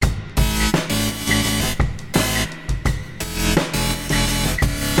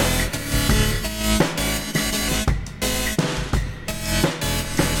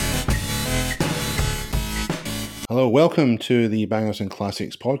Hello, welcome to the Bangers and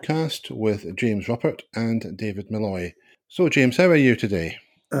Classics podcast with James Ruppert and David Malloy. So, James, how are you today?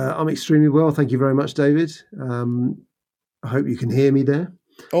 I'm extremely well. Thank you very much, David. I hope you can hear me there.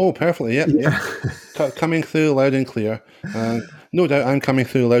 Oh, perfectly, yep. Coming through loud and clear. No doubt I'm coming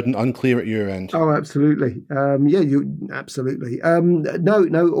through loud and unclear at your end. Oh, absolutely. Absolutely.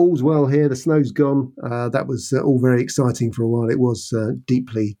 No, all's well here. The snow's gone. That was all very exciting for a while. It was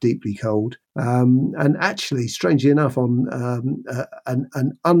deeply, deeply cold. And actually, strangely enough, on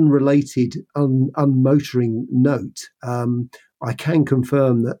an unrelated, unmotoring note, I can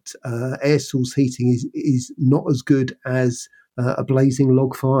confirm that air source heating is not as good as a blazing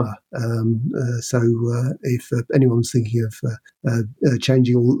log fire. If anyone's thinking of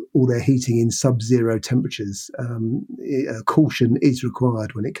changing all their heating in sub-zero temperatures, caution is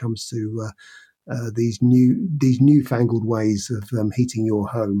required when it comes to these newfangled ways of heating your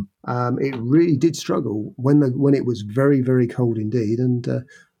home. It really did struggle when it was very, very cold indeed, and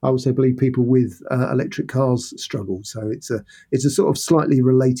I also believe people with electric cars struggle. So it's a sort of slightly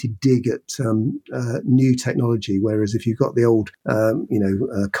related dig at new technology. Whereas if you've got the old,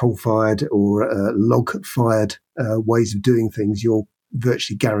 coal-fired or log-fired ways of doing things, you're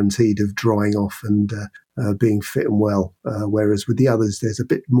virtually guaranteed of drying off and being fit and well. Whereas with the others, there's a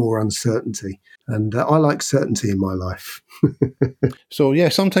bit more uncertainty. And I like certainty in my life. So, yeah,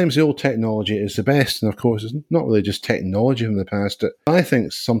 sometimes the old technology is the best. And, of course, it's not really just technology from the past. I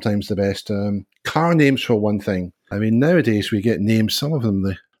think sometimes the best. Car names, for one thing. I mean, nowadays we get names, some of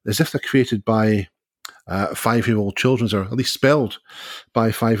them, as if they're created by 5-year-old children, or at least spelled by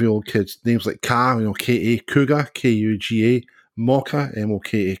 5-year-old kids. Names like Car, K-A, Cougar, K-U-G-A, Mocha,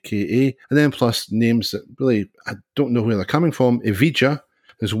 M-O-K-A-K-A, and then plus names that really, I don't know where they're coming from. Evija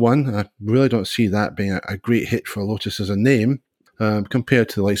is one. I really don't see that being a great hit for Lotus as a name, compared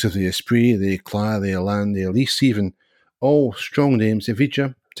to the likes of the Esprit, the Eclat, the Elan, the Elise even. All strong names.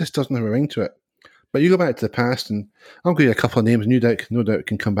 Evija just doesn't have a ring to it. But you go back to the past, and I'll give you a couple of names. No doubt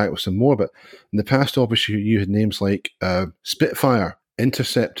can come back with some more, but in the past, obviously, you had names like Spitfire,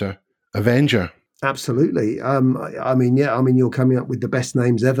 Interceptor, Avenger. Absolutely. You're coming up with the best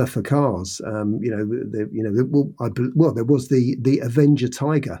names ever for cars. There was the Avenger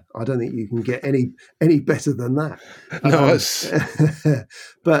Tiger. I don't think you can get any better than that. No,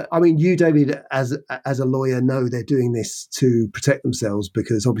 but I mean, you, David, as a lawyer, know they're doing this to protect themselves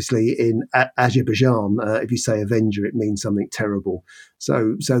because obviously in Azerbaijan, if you say Avenger, it means something terrible.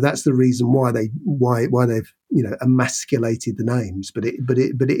 So that's the reason why they've emasculated the names, but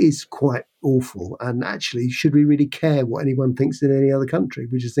it is quite awful. And actually, should we really care what anyone thinks in any other country?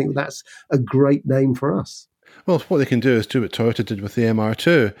 We just think that's a great name for us. Well, what they can do is do what Toyota did with the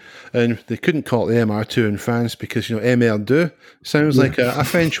MR2, and they couldn't call it the MR2 in France because MR2 sounds like a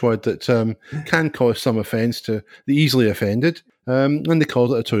French word that can cause some offence to the easily offended. And they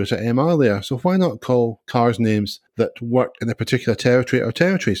called it a Toyota MR there. So why not call cars names that work in a particular territory or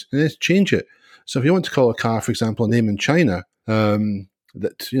territories, and then change it? So if you want to call a car, for example, a name in China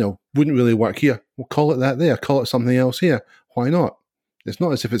that wouldn't really work here, we'll call it that there. Call it something else here. Why not? It's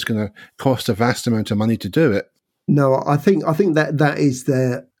not as if it's going to cost a vast amount of money to do it. No, I think that is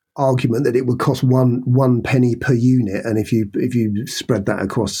their argument, that it would cost one penny per unit, and if you spread that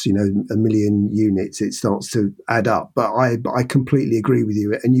across a million units, it starts to add up. But I completely agree with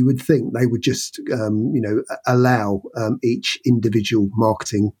you, and you would think they would just allow each individual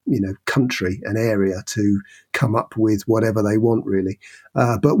marketing country and area to come up with whatever they want, really.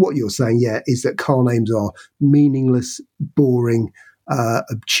 But what you're saying, is that car names are meaningless, boring,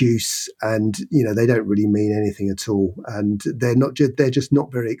 obtuse, and they don't really mean anything at all, and they're just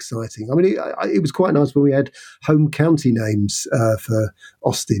not very exciting. I mean, it was quite nice when we had home county names for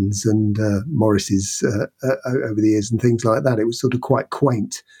Austins and Morrises over the years and things like that. It was sort of quite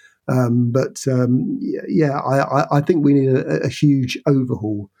quaint, I think we need a huge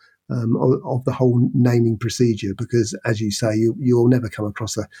overhaul of the whole naming procedure, because, as you say, you'll never come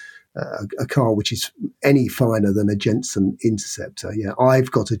across a car which is any finer than a Jensen Interceptor. Yeah,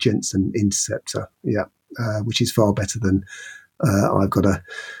 I've got a Jensen Interceptor. Yeah, which is far better than I've got a.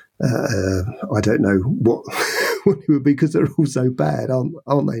 I don't know what what it would be, because they're all so bad, aren't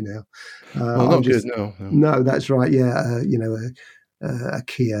they now? Not good. No. No, that's right. Yeah, a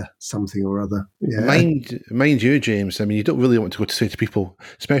Kia something or other. Yeah. Mind you, James, I mean, you don't really want to go to say to people,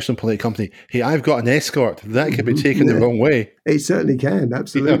 especially in polite company, hey, I've got an Escort. That could be taken the wrong way. It certainly can,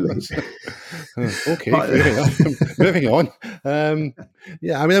 absolutely. Okay, moving on. I mean,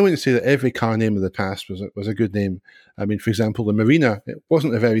 I wouldn't say that every car name of the past was a good name. I mean, for example, the Marina, it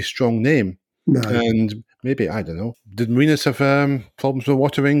wasn't a very strong name. No. And maybe, I don't know, did Marinas have problems with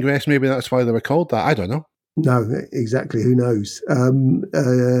water ingress? Maybe that's why they were called that. I don't know. No, exactly. Who knows? I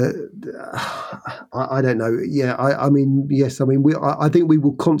don't know. Yeah, I mean, yes. I mean, I think we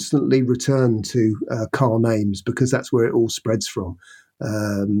will constantly return to car names because that's where it all spreads from.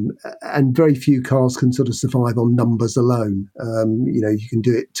 And very few cars can sort of survive on numbers alone. You can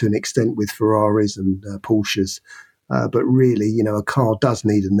do it to an extent with Ferraris and Porsches. But really, a car does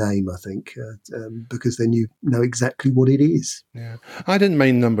need a name, I think, because then you know exactly what it is. Yeah, I didn't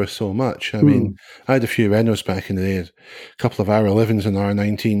mind numbers so much. I mean, I had a few Renaults back in the day, a couple of R11s and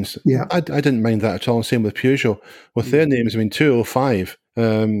R19s. Yeah. I didn't mind that at all. Same with Peugeot. With their names, I mean, 205,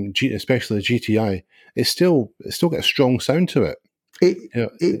 especially the GTI, it's still got a strong sound to it.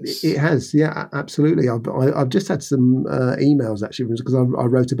 It has, yeah, absolutely. I've just had some emails actually because I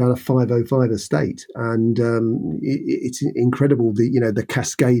wrote about a 505 estate, and it's incredible the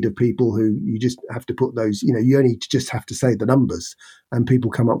cascade of people who you just have to put those. You only just have to say the numbers, and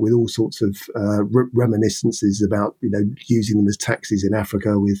people come up with all sorts of reminiscences about using them as taxis in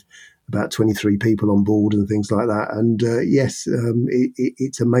Africa with about 23 people on board and things like that. And yes,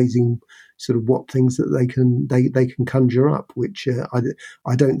 it's amazing sort of what things that they can conjure up, which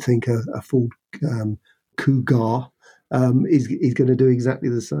I don't think a Ford Cougar is going to do exactly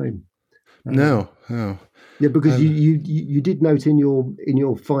the same. No. Yeah, because you did note in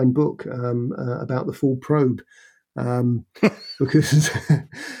your fine book about the Ford Probe, because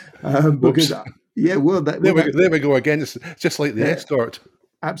yeah, well, there we go again. It's just like the Escort.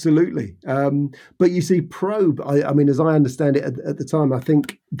 Absolutely. But you see, Probe, I mean, as I understand it at the time, I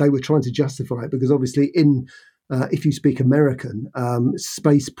think they were trying to justify it because obviously if you speak American,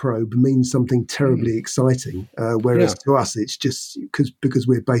 space probe means something terribly exciting. Whereas to us, it's just because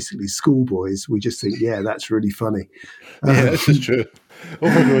we're basically schoolboys, we just think, yeah, that's really funny. Yeah, this is true.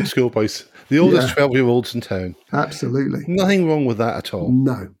 Overgrown schoolboys. The oldest 12-year-olds in town. Absolutely. Nothing wrong with that at all.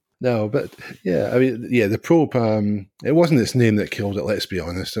 No, but yeah, I mean, yeah, the Probe, it wasn't its name that killed it, let's be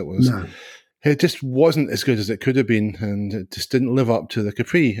honest. It just wasn't as good as it could have been, and it just didn't live up to the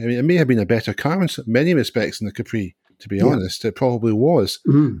Capri. I mean, it may have been a better car in many respects than the Capri, to be honest. It probably was.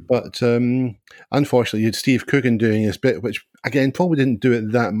 But unfortunately, you had Steve Coogan doing his bit, which, again, probably didn't do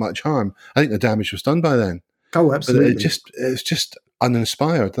it that much harm. I think the damage was done by then. Oh, absolutely. But it's just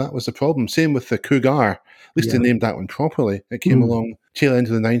uninspired. That was the problem. Same with the Cougar. At least they named that one properly. It came along tail end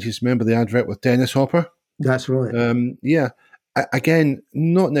of the 90s. Remember the advert with Dennis Hopper? That's right. Yeah. Again,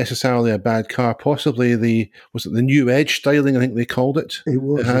 not necessarily a bad car. Possibly the New Edge styling, I think they called it. It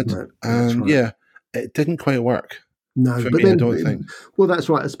was, wasn't it? That's right. Yeah, it didn't quite work. No, for but me, then, I don't think. Well, that's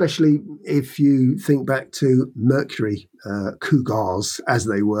right. Especially if you think back to Mercury Cougars, as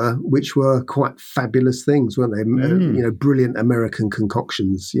they were, which were quite fabulous things, weren't they? Brilliant American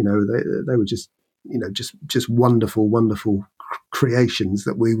concoctions. They were just wonderful, wonderful creations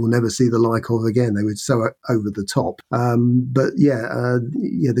that we will never see the like of again. They were so over the top. But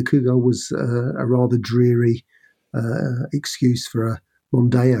the Cougar was a rather dreary excuse for a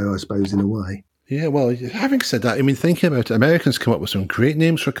Mondeo, I suppose, in a way. Yeah, well, having said that, I mean, thinking about it, Americans come up with some great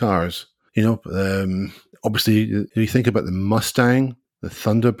names for cars. Obviously, you think about the Mustang, the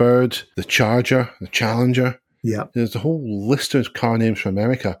Thunderbird, the Charger, the Challenger. Yeah. There's a whole list of car names from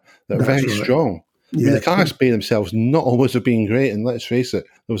America that are very strong. Yeah. I mean, the cars by themselves not always have been great, and let's face it,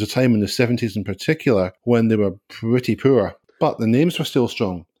 there was a time in the 70s in particular when they were pretty poor, but the names were still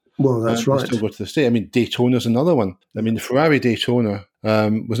strong. Well, that's right. They still go to this day. I mean, Daytona's another one. I mean, the Ferrari Daytona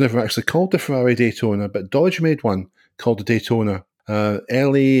was never actually called the Ferrari Daytona, but Dodge made one called the Daytona I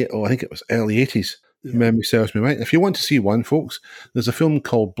think it was early 80s. Yeah. Memory serves me right. If you want to see one, folks, there's a film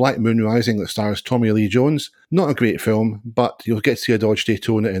called Black Moon Rising that stars Tommy Lee Jones. Not a great film, but you'll get to see a Dodge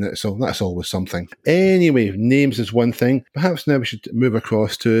Daytona in it, so that's always something. Anyway, names is one thing. Perhaps now we should move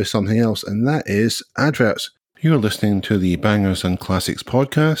across to something else, and that is adverts. You're listening to the Bangers and Classics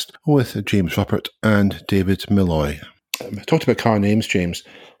podcast with James Ruppert and David Malloy. Talked about car names, James.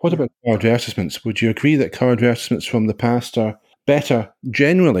 What about car advertisements? Would you agree that car advertisements from the past are better,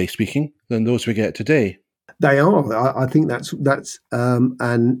 generally speaking, than those we get today? They are. I think that's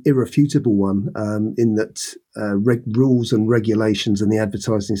an irrefutable one in that rules and regulations and the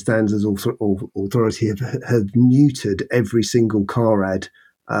Advertising Standards Authority have neutered every single car ad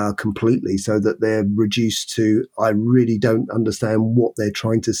completely, so that they're reduced to, I really don't understand what they're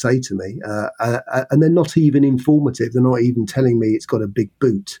trying to say to me, and they're not even informative. They're not even telling me it's got a big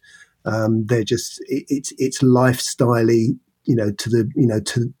boot. They're just it's lifestyle-y, to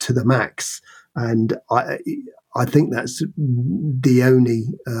the max. And I think that's the only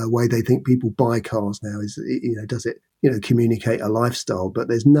way they think people buy cars now is, does it communicate a lifestyle, but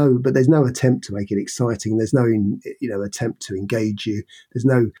there's no attempt to make it exciting. There's no attempt to engage you. There's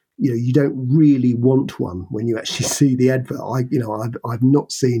no you don't really want one when you actually see the advert. I've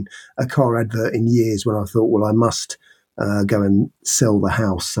not seen a car advert in years when I thought, well, I must go and sell the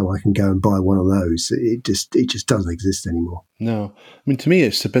house so I can go and buy one of those. It just doesn't exist anymore. No. I mean, to me,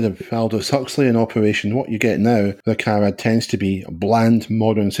 it's a bit of Aldous Huxley in operation. What you get now with a car ad tends to be a bland,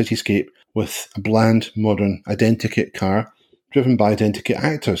 modern cityscape with a bland, modern identikit car driven by identikit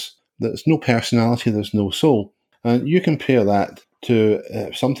actors. There's no personality, there's no soul. And you compare that to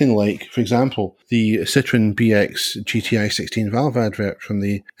something like, for example, the Citroën BX GTI 16 valve advert from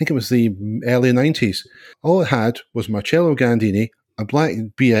I think it was the early 90s. All it had was Marcello Gandini, a black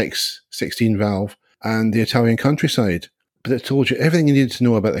BX 16 valve, and the Italian countryside. But it told you everything you needed to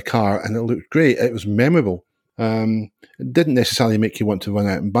know about the car, and it looked great. It was memorable. It didn't necessarily make you want to run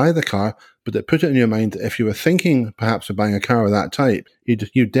out and buy the car, but it put it in your mind that if you were thinking perhaps of buying a car of that type,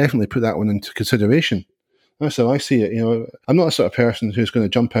 you'd definitely put that one into consideration. That's how I see it. I'm not the sort of person who's going to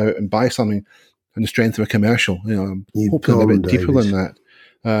jump out and buy something on the strength of a commercial. I'm hoping a bit deeper than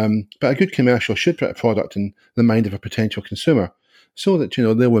that. But a good commercial should put a product in the mind of a potential consumer so that,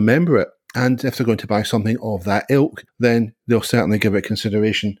 they'll remember it. And if they're going to buy something of that ilk, then they'll certainly give it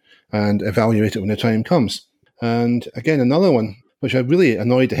consideration and evaluate it when the time comes. And again, another one, which really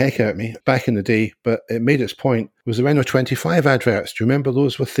annoyed the heck out of me back in the day, but it made its point, was the Renault 25 adverts. Do you remember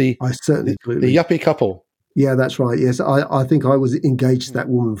those with the yuppie couple? Yeah, that's right. Yes, I think I was engaged to that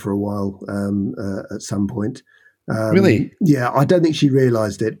woman for a while at some point. Really? Yeah, I don't think she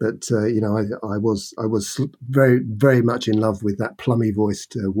realised it, but I was very, very much in love with that plummy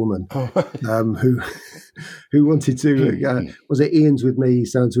voiced woman who wanted to. Was it Ian's with me,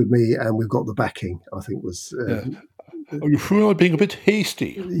 sounds with me, and we've got the backing? I think was. Are you sure I'm being a bit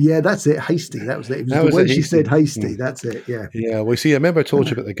hasty? Yeah, that's it. Hasty. That was it. It was the way she said hasty. That's it. Yeah. Yeah. Well, see, I remember I told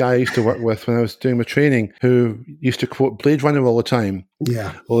you about the guy I used to work with when I was doing my training who used to quote Blade Runner all the time.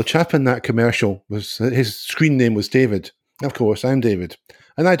 Yeah. Well, the chap in that commercial his screen name was David. Of course, I'm David.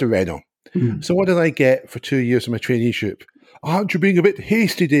 And I had a Renault. So what did I get for 2 years of my traineeship? Aren't you being a bit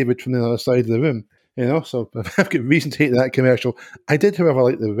hasty, David, from the other side of the room? So I've got reason to hate that commercial. I did, however,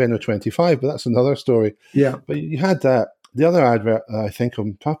 like the Renault 25, but that's another story. Yeah. But you had that. The other advert, I think,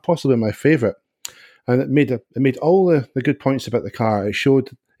 possibly my favourite, and it made all the good points about the car. It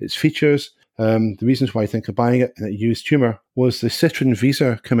showed its features, the reasons why I think of buying it, and it used humour, was the Citroën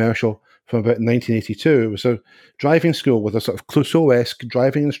Visa commercial from about 1982. It was a driving school with a sort of Clouseau-esque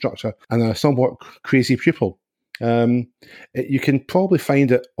driving instructor and a somewhat crazy pupil. You can probably find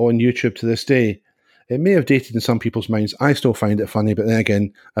it on YouTube to this day. It may have dated in some people's minds. I still find it funny, but then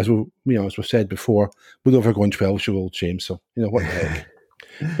again, as we've said before, we're over going 12-year-old shame. So what the heck?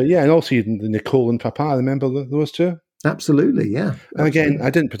 But yeah, and also the Nicole and Papa. Remember those two? Absolutely, yeah. And again, I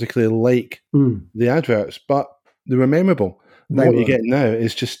didn't particularly like the adverts, but they were memorable. What you get now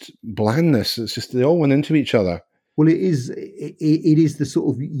is just blandness. It's just they all went into each other. Well, it is the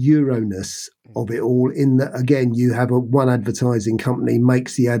sort of Euro-ness of it all, in that, again, you have one advertising company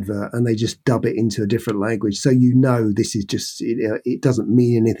makes the advert and they just dub it into a different language. So this is just, it doesn't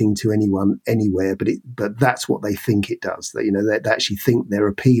mean anything to anyone anywhere, but that's what they think it does. They actually think they're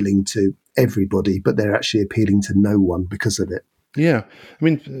appealing to everybody, but they're actually appealing to no one because of it. Yeah. I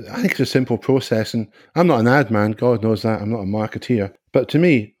mean, I think it's a simple process, and I'm not an ad man, God knows that, I'm not a marketeer. But to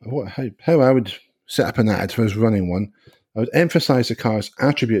me, how I would set up an ad if I was running one, I would emphasise the car's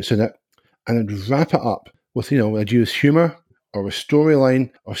attributes in it, and I'd wrap it up with, I'd use humour or a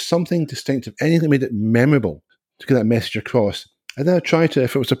storyline or something distinctive, anything that made it memorable to get that message across. And then I'd try to,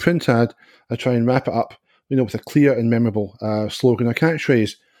 if it was a print ad, I'd try and wrap it up, with a clear and memorable slogan or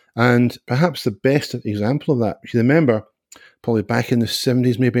catchphrase. And perhaps the best example of that, if you remember, probably back in the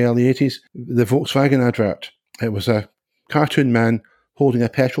 70s, maybe early 80s, the Volkswagen advert. It was a cartoon man holding a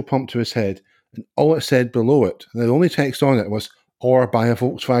petrol pump to his head, and all it said below it, and the only text on it was, "Or buy a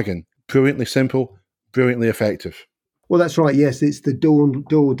Volkswagen." Brilliantly simple, brilliantly effective. Well, that's right. Yes, it's the Dane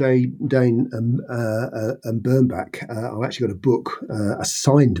and Bernbach. I've actually got a book, a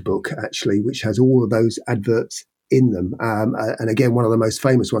signed book, actually, which has all of those adverts in them. And again, one of the most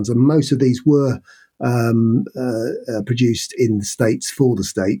famous ones. And most of these were produced in the States for the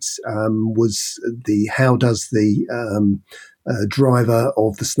States. Was the how does the driver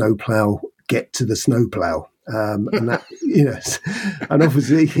of the snowplow get to the snowplow? And that, and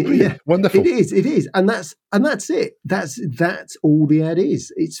obviously, yeah, wonderful. It is, and that's it. That's all the ad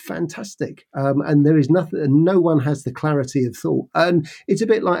is. It's fantastic, and there is nothing. No one has the clarity of thought, and it's a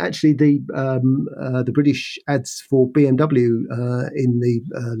bit like actually the British ads for BMW in the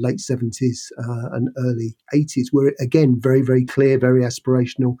late 70s and early 80s were again very, very clear, very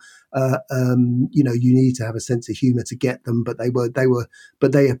aspirational. You need to have a sense of humour to get them, but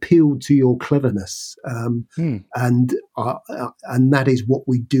they appealed to your cleverness, and that is what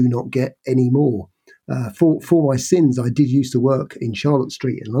we do not get anymore. For my sins, I did used to work in Charlotte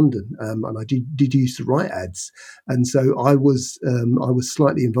Street in London, and I did used to write ads, and so I was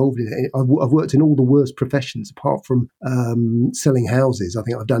slightly involved in it. I've worked in all the worst professions apart from selling houses. I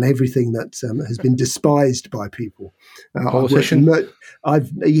think I've done everything that has been despised by people. Politician. I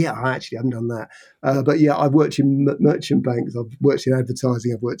actually haven't done that, but yeah, I've worked in merchant banks, I've worked in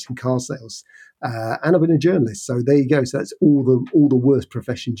advertising, I've worked in car sales. And I've been a journalist, so there you go. So that's all the worst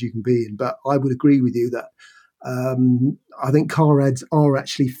professions you can be in. But I would agree with you that I think car ads are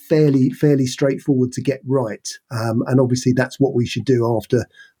actually fairly straightforward to get right. And obviously that's what we should do after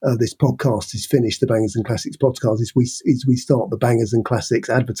this podcast is finished. The Bangers and Classics podcast is we start the Bangers and Classics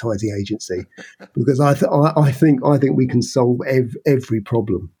advertising agency, because I think we can solve every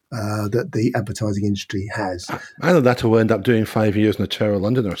problem that the advertising industry has. Either that or we'll end up doing 5 years in the Tower of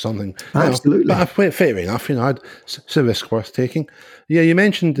London or something. Absolutely. But fair enough, it's a risk worth taking. Yeah, you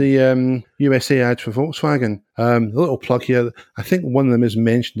mentioned the USA ad for Volkswagen. A little plug here. I think one of them is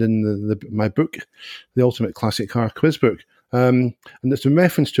mentioned in my book, The Ultimate Classic Car Quiz Book. And it's in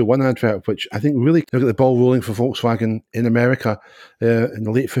reference to one advert which I think really got the ball rolling for Volkswagen in America in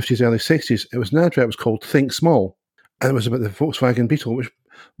the late 50s, early 60s. It was an advert that was called Think Small. And it was about the Volkswagen Beetle, which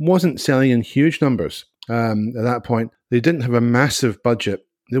wasn't selling in huge numbers at that point. They didn't have a massive budget.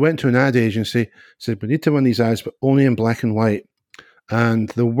 They went to an ad agency, said, we need to run these ads, but only in black and white. And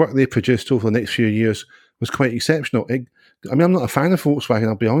the work they produced over the next few years was quite exceptional. I'm not a fan of Volkswagen,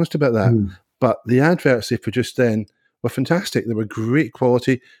 I'll be honest about that. But the adverts they produced then were fantastic. They were great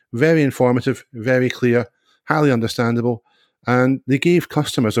quality, very informative, very clear, highly understandable. And they gave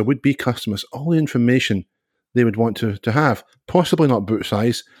customers or would-be customers all the information they would want to have. Possibly not boot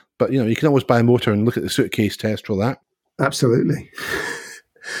size, but you can always buy a motor and look at the suitcase test for that. Absolutely.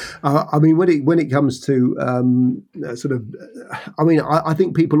 I mean, when it comes to I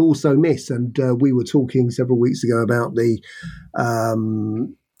think people also miss, and we were talking several weeks ago about the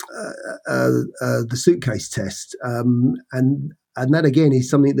suitcase test, and that again is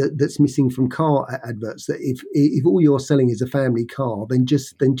something that's missing from car adverts. That if all you're selling is a family car, then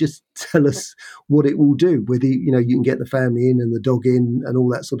just tell us what it will do. Whether you can get the family in and the dog in and all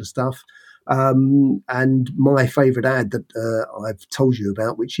that sort of stuff. And my favourite ad that I've told you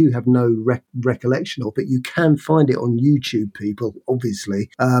about, which you have no recollection of, but you can find it on YouTube, people, obviously,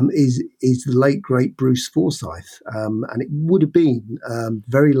 is the late, great Bruce Forsyth. And it would have been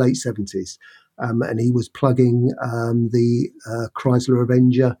very late 70s. And he was plugging the Chrysler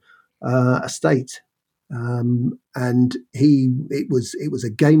Avenger estate. And it was a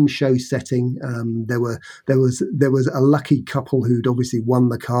game show setting. There was a lucky couple who'd obviously won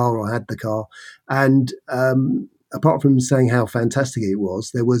the car or had the car, and apart from saying how fantastic it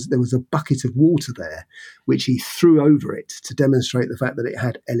was, there was a bucket of water there, which he threw over it to demonstrate the fact that it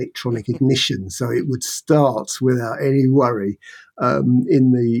had electronic ignition, so it would start without any worry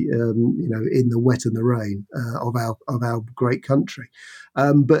in the wet and the rain of our great country.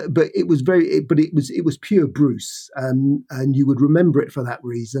 But it was pure Bruce, and you would remember it for that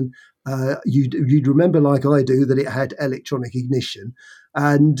reason. You'd remember, like I do, that it had electronic ignition,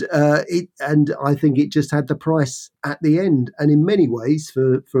 and I think it just had the price at the end. And in many ways,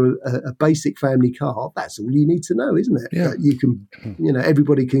 for a basic family car, that's all you need to know, isn't it? Yeah. You can,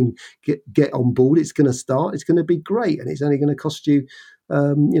 everybody can get on board. It's going to start. It's going to be great, and it's only going to cost you,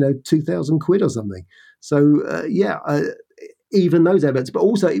 £2,000 or something. So even those adverts, but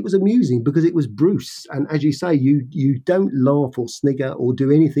also it was amusing because it was Bruce. And as you say, you don't laugh or snigger or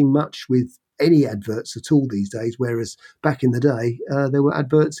do anything much with any adverts at all these days, whereas back in the day, there were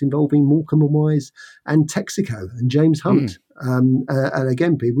adverts involving Morecambe and Wise and Texaco and James Hunt. And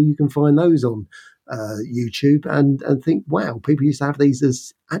again, people, you can find those on YouTube and think, wow, people used to have these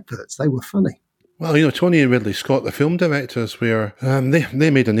as adverts. They were funny. Well, Tony and Ridley Scott, the film directors, were they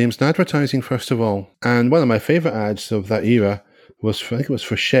made their names in advertising, first of all. And one of my favourite ads of that era was, I think it was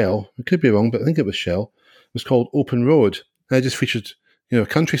for Shell. I could be wrong, but I think it was Shell. It was called Open Road. And it just featured,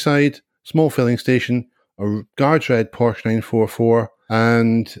 countryside, small filling station, a guards red Porsche 944,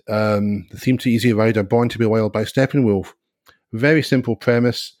 and the theme to Easy Rider, Born to be Wild by Steppenwolf. Very simple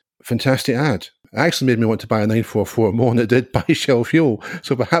premise, fantastic ad. actually made me want to buy a 944 more than it did buy Shell Fuel.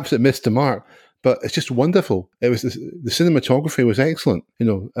 So perhaps it missed the mark. But it's just wonderful. It was the cinematography was excellent,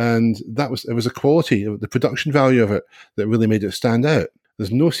 and it was a quality, the production value of it that really made it stand out. There's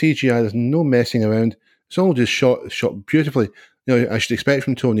no CGI, there's no messing around. It's all just shot beautifully. I should expect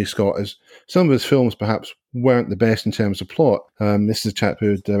from Tony Scott is some of his films perhaps weren't the best in terms of plot. This is a chap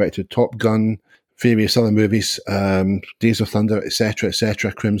who directed Top Gun, various other movies, Days of Thunder,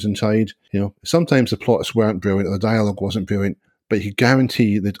 etc., Crimson Tide. Sometimes the plots weren't brilliant, or the dialogue wasn't brilliant, but you could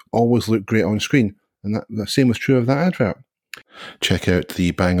guarantee they'd always look great on screen. And the same was true of that advert. Check out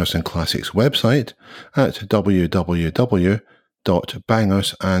the Bangers and Classics website at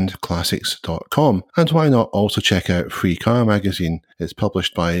www.bangersandclassics.com. And why not also check out Free Car Magazine? It's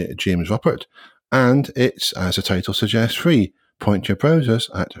published by James Ruppert, and it's, as the title suggests, free. Point your browsers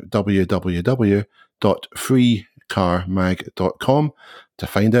at www.freecarmag.com to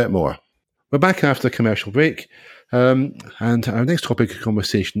find out more. We're back after the commercial break. And our next topic of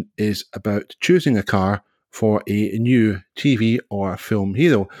conversation is about choosing a car for a new TV or film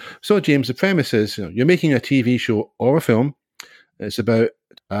hero. So, James, the premise is you're making a TV show or a film. It's about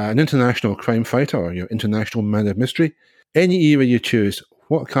an international crime fighter or your international man of mystery. Any era you choose,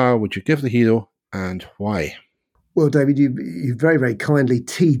 what car would you give the hero and why? Well, David, you very, very kindly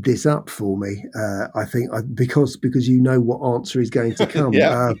teed this up for me. I think because you know what answer is going to come.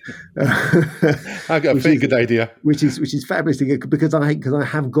 Yeah, I've got a pretty good idea, which is fabulous because I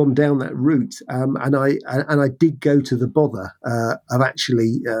have gone down that route, and I did go to the bother of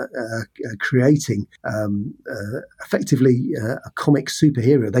actually creating effectively a comic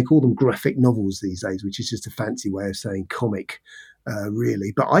superhero. They call them graphic novels these days, which is just a fancy way of saying comic.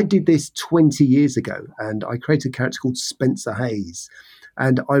 Really. But I did this 20 years ago, and I created a character called Spencer Hayes.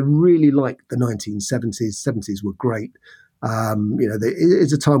 And I really liked the 1970s. 70s were great.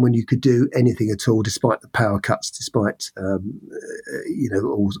 It's a time when you could do anything at all, despite the power cuts, despite,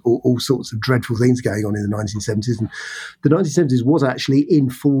 all sorts of dreadful things going on in the 1970s. And the 1970s was actually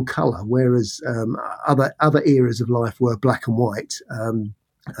in full colour, whereas other eras of life were black and white.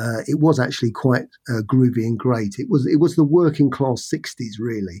 It was actually quite groovy and great. It was the working class 60s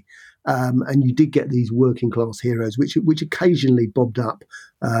really, and you did get these working class heroes, which occasionally bobbed up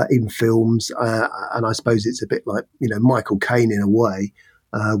in films. And I suppose it's a bit like Michael Caine in a way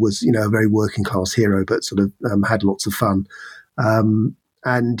was a very working class hero, but sort of had lots of fun.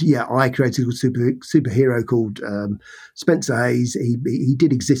 And yeah, I created a superhero called Spencer Hayes. He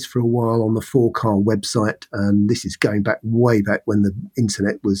did exist for a while on the 4Car website, and this is going way back when the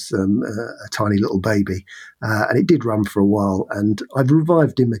internet was a tiny little baby. And it did run for a while, and I've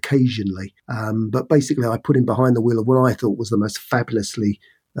revived him occasionally. But basically, I put him behind the wheel of what I thought was the most fabulously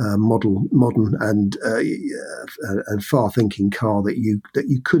modern and far-thinking car that you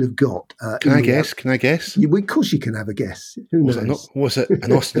could have got. Can I guess? Of course, you can have a guess. Who knows? Was it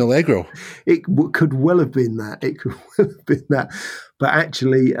an Austin Allegro? It could well have been that. But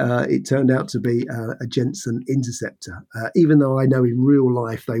actually, it turned out to be a Jensen Interceptor. Even though I know in real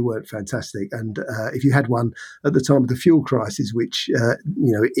life they weren't fantastic, and if you had one at the time of the fuel crisis, which it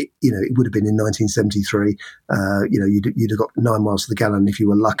would have been in 1973, you'd have got 9 miles to the gallon if you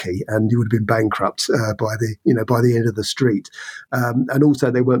were lucky, and you would have been bankrupt by the end of the street. And also,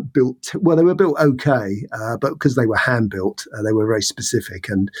 they weren't built well. They were built okay, but because they were hand built, they were very specific.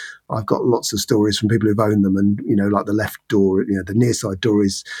 And I've got lots of stories from people who've owned them, and like the left door, the near side door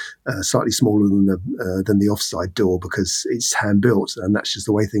is slightly smaller than the offside door because it's hand built, and that's just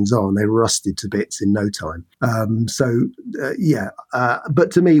the way things are, and they rusted to bits in no time. But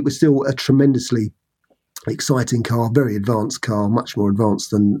to me it was still a tremendously exciting car, very advanced car, much more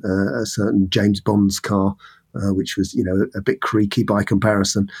advanced than a certain James Bond's car, which was a bit creaky by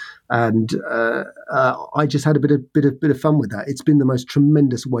comparison. And I just had a bit of fun with that. It's been the most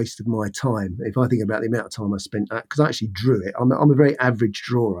tremendous waste of my time. If I think about the amount of time I spent, because I actually drew it, I'm a very average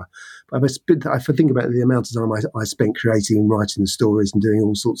drawer. But if I think about the amount of time I spent creating and writing the stories and doing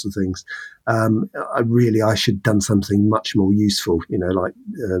all sorts of things, I should have done something much more useful, like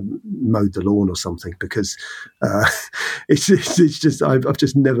mowed the lawn or something, because it's just I've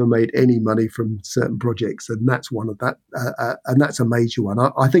just never made any money from certain projects, and that's one of that, and that's a major one.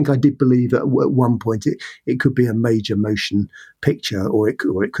 I think I did believe at one point it could be a major motion picture, or it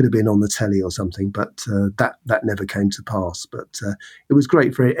could have been on the telly or something, but that never came to pass. But it was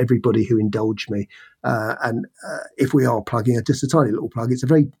great for everybody who indulged me. And if we are plugging just a tiny little plug, it's a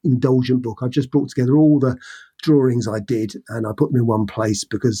very indulgent book. I've just brought together all the drawings I did, and I put them in one place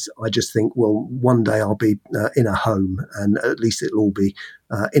because I just think, well, one day I'll be in a home, and at least it'll all be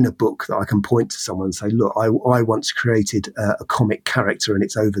in a book that I can point to someone and say, look, I once created a comic character, and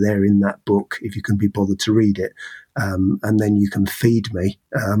it's over there in that book if you can be bothered to read it. And then you can feed me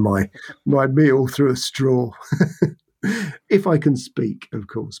my meal through a straw. If I can speak, of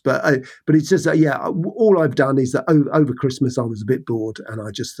course, but it's just all I've done is that over Christmas I was a bit bored, and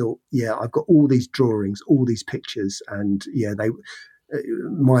I just thought, I've got all these drawings, all these pictures, and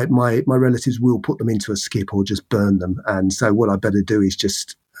my relatives will put them into a skip or just burn them, and so what I better do is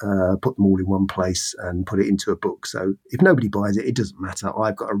just put them all in one place and put it into a book. So if nobody buys it, it doesn't matter.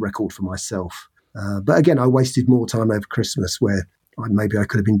 I've got a record for myself. But again, I wasted more time over Christmas where maybe I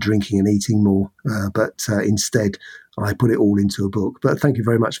could have been drinking and eating more, but instead I put it all into a book. But thank you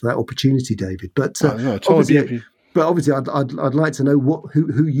very much for that opportunity, David. But obviously, I'd like to know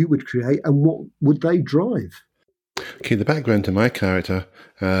who you would create and what would they drive. Okay, the background to my character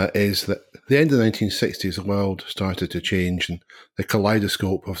is that at the end of the 1960s, the world started to change, and the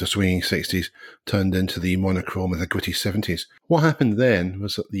kaleidoscope of the swinging 60s turned into the monochrome of the gritty 70s. What happened then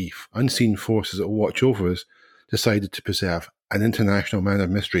was that the unseen forces that watch over us decided to preserve an international man of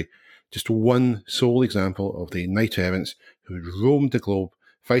mystery, just one sole example of the knight errants who had roamed the globe,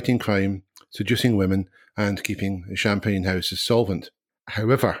 fighting crime, seducing women, and keeping the champagne houses solvent.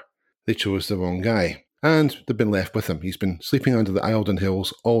 However, they chose the wrong guy, and they've been left with him. He's been sleeping under the Eildon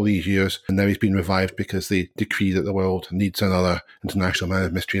Hills all these years, and now he's been revived because they decree that the world needs another international man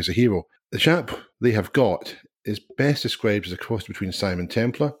of mystery as a hero. The chap they have got is best described as a cross between Simon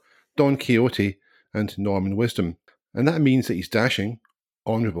Templar, Don Quixote, and Norman Wisdom. And that means that he's dashing,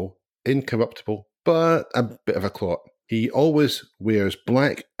 honourable, incorruptible, but a bit of a clot. He always wears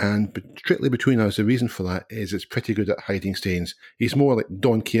black, and strictly between us, the reason for that is it's pretty good at hiding stains. He's more like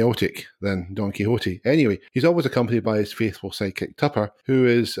Don Quixotic than Don Quixote. Anyway, he's always accompanied by his faithful sidekick Tupper, who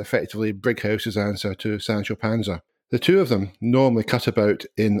is effectively Brighouse's answer to Sancho Panza. The two of them normally cut about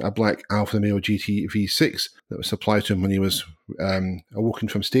in a black Alfa Romeo GT V6 that was supplied to him when he was awoken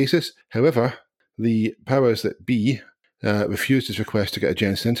from stasis. However, the powers that be refused his request to get a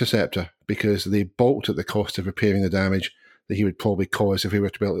Jensen Interceptor because they balked at the cost of repairing the damage that he would probably cause if he were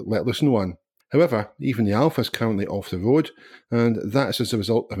to be let loose in one. However, even the Alpha is currently off the road, and that's as a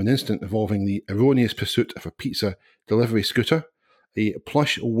result of an incident involving the erroneous pursuit of a pizza delivery scooter, a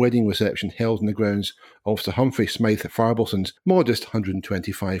plush wedding reception held in the grounds of Sir Humphrey Smythe Farbelson's modest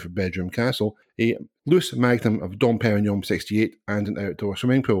 125-bedroom castle, a loose magnum of Dom Perignon 68, and an outdoor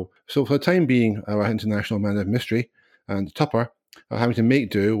swimming pool. So for the time being, our international man of mystery and Tupper are having to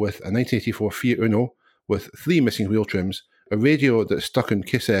make do with a 1984 Fiat Uno with 3 missing wheel trims, a radio that's stuck on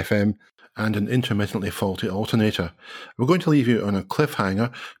Kiss FM, and an intermittently faulty alternator. We're going to leave you on a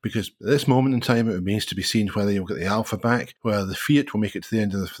cliffhanger because at this moment in time it remains to be seen whether you'll get the Alpha back, whether the Fiat will make it to the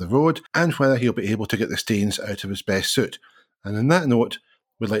end of the road, and whether he'll be able to get the stains out of his best suit. And on that note,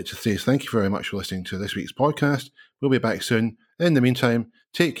 we'd like to say thank you very much for listening to this week's podcast. We'll be back soon. In the meantime,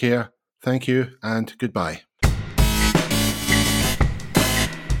 take care, thank you, and goodbye.